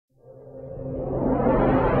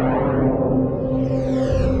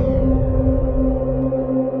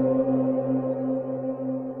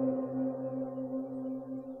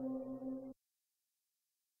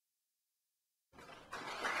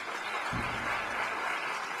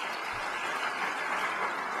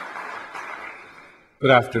Good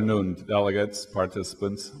afternoon, delegates,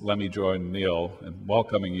 participants. Let me join Neil in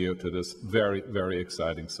welcoming you to this very, very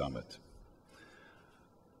exciting summit.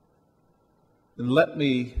 And let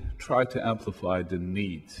me try to amplify the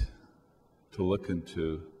need to look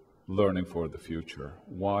into learning for the future.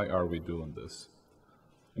 Why are we doing this?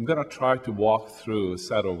 I'm going to try to walk through a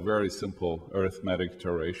set of very simple arithmetic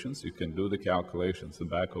iterations. You can do the calculations in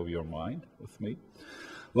the back of your mind with me.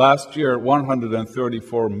 Last year,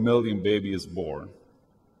 134 million babies born.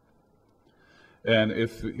 And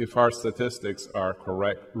if our statistics are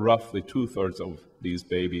correct, roughly 2/3 of these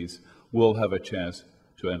babies will have a chance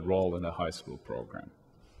to enroll in a high school program.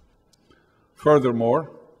 Furthermore,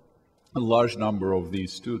 a large number of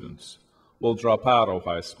these students will drop out of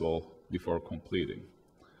high school before completing.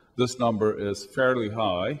 This number is fairly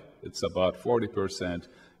high. It's about 40%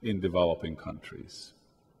 in developing countries.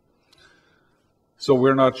 So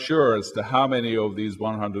we're not sure as to how many of these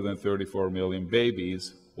 134 million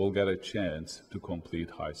babies will get a chance to complete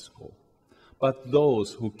high school. But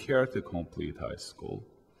those who care to complete high school,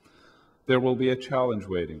 there will be a challenge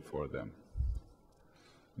waiting for them.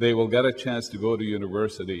 They will get a chance to go to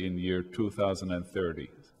university in year 2030,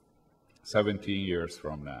 17 years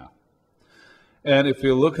from now. And if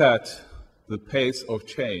you look at the pace of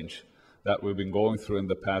change that we've been going through in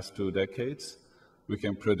the past 2 decades, we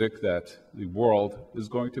can predict that the world is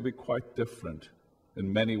going to be quite different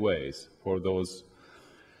in many ways for those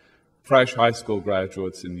fresh high school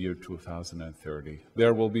graduates in year 2030.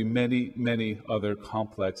 There will be many, many other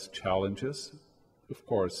complex challenges, of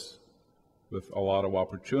course, with a lot of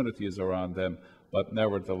opportunities around them, but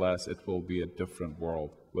nevertheless, it will be a different world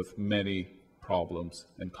with many problems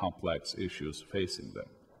and complex issues facing them.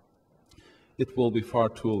 It will be far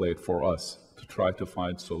too late for us to try to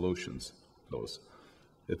find solutions.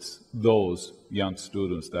 It's those young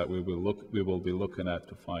students that we will be looking at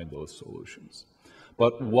to find those solutions.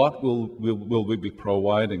 But what will we be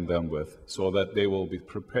providing them with so that they will be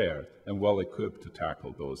prepared and well equipped to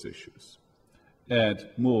tackle those issues and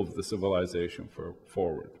move the civilization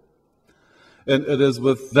forward? And it is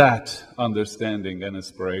with that understanding and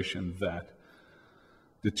inspiration that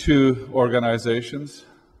the two organizations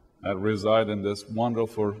that reside in this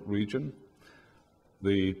wonderful region,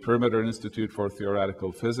 the Perimeter Institute for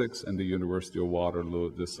Theoretical Physics and the University of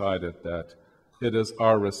Waterloo, decided that it is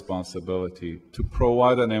our responsibility to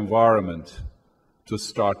provide an environment to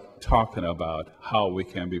start talking about how we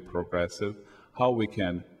can be progressive, how we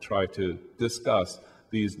can try to discuss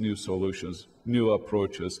these new solutions, new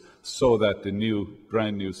approaches, so that the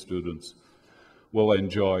brand new students will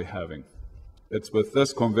enjoy having. It's with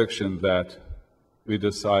this conviction that we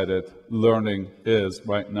decided learning is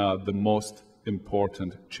right now the most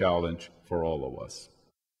important challenge for all of us.